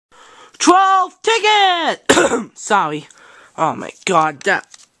12 ticket! Sorry. Oh my god,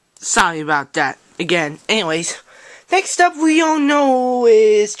 sorry about that. Again. Anyways, next up we all know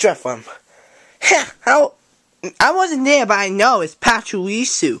is Dreflum. How? I wasn't there, but I know it's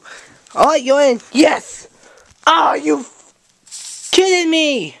Pachirisu. Alright, you're in. Yes! Oh, you kidding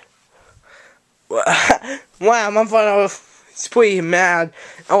me? Wow, my father is pretty mad.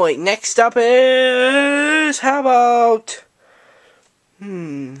 Oh wait, next up is, how about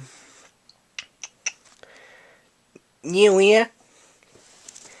Nina?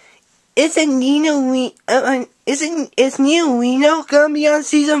 Is Nino gonna be on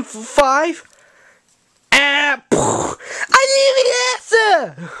season 5? I didn't even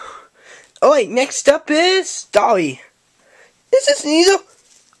answer! Oh wait, next up is Dolly. Is this Nino?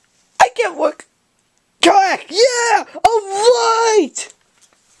 I can't work. Correct! Yeah! Alright!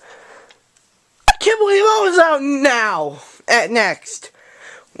 I can't believe I was out now! At next.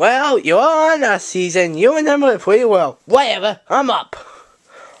 Well, you're on a season. You remember it pretty well. Whatever, I'm up.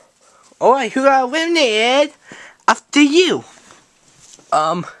 Alright, who got eliminated? After you.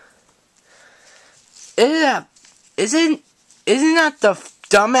 Isn't that the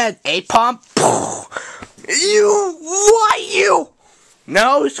dumbass A-Pump? You?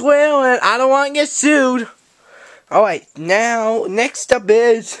 No swearing, I don't want to get sued. Alright, now, next up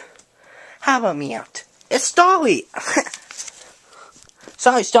is, how about me out? It's Starly.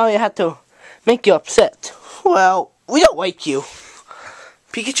 Sorry, Starly, I had to make you upset. Well, we don't like you.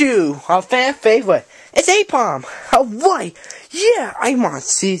 Pikachu, our fan favorite. It's A-Palm. Alright, yeah, I'm on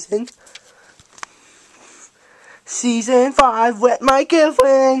season 5 with my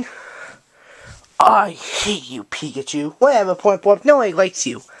girlfriend. I hate you, Pikachu. Whatever, point. Nobody likes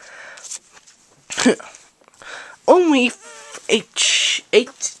you. Only 8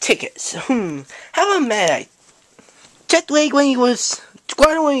 tickets. How about Mad-Eye? Technically, when he was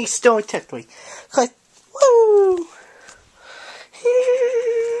still a Technically. Like, woo!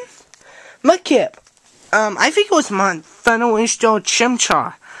 Mudkip. I think it was Monthano and still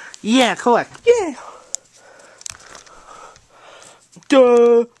Chimchar. Yeah, correct. Yeah.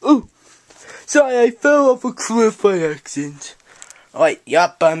 Duh. Ooh. Sorry, I fell off a cliff by accident. Alright,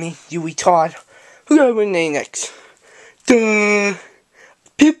 yup, Bummy, you retard. Who got my name next? Duh.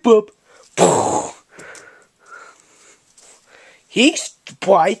 Pip-Up. He's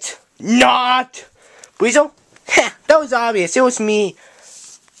white. Not. Weasel? Heh, that was obvious. It was me.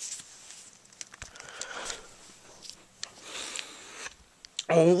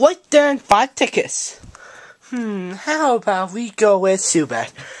 What then? 5 tickets. How about we go with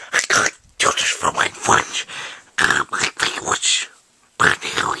Subat?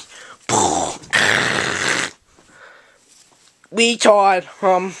 Retard.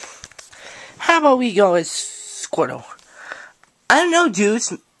 How about we go with Squirtle? I don't know,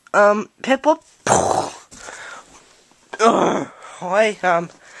 dudes. Pip-Up. Alright, how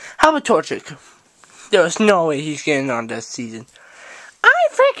about Torchic? There's no way he's getting on this season. I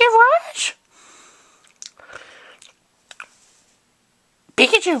freaking rush!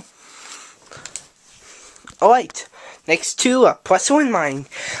 Pikachu! Alright, next two are +1 mine.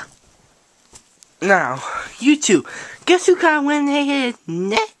 Now, you two, guess who got eliminated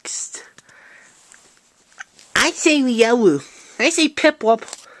next? I say Riolu. I say Pip-Up.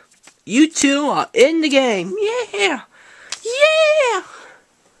 You two are in the game. Yeah! Yeah!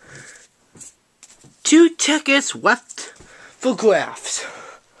 2 tickets left for grabs.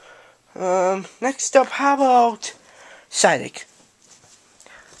 Next up, how about Psychic?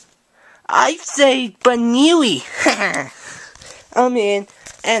 I say Banili. I'm in,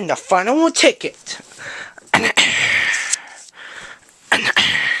 and the final ticket.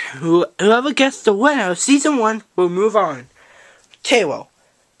 Whoever gets the winner of season 1 will move on. Taro.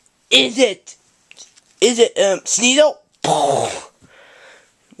 Is it Sneasel?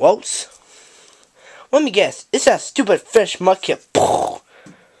 Whoops. Let me guess. It's that stupid fish Mudkip.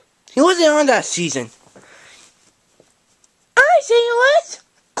 He wasn't on that season. I say he was.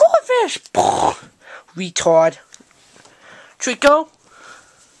 Goldfish. Retard. Trico.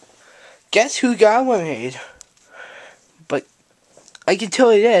 Guess who got eliminated? But I can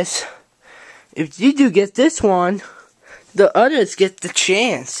tell you this. If you do get this one, the others get the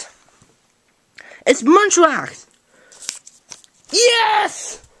chance. It's Munchlax.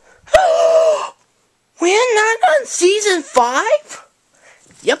 Yes! We're not on season 5?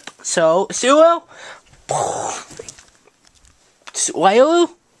 Yep, so, Suo? Wailoo?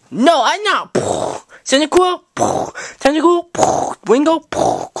 No, I'm not. Cynical? Tentacle? Wingo?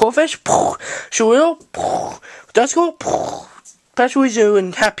 Corfish? Shuriel? Dusko? Petroizu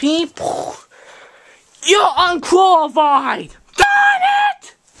and Happy? You're unqualified! Darn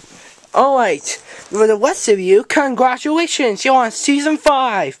it! Alright, for the rest of you, congratulations, you're on Season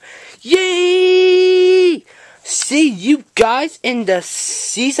 5. Yay! See you guys in the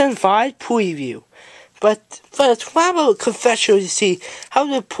Season 5 preview. But first, how about a confession to see how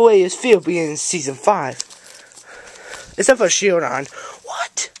the players feel being in Season 5? Except for Shield on.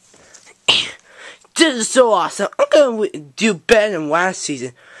 What? This is so awesome. I'm gonna do better than last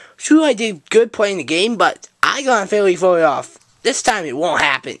season. Sure, I did good playing the game, but I got fairly far off. This time it won't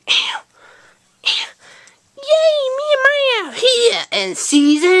happen. Yay, me and Maya are here in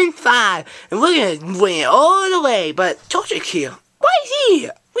Season 5. And we're gonna win it all the way. But Torchic here. Why is he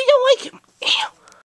here? We don't like him.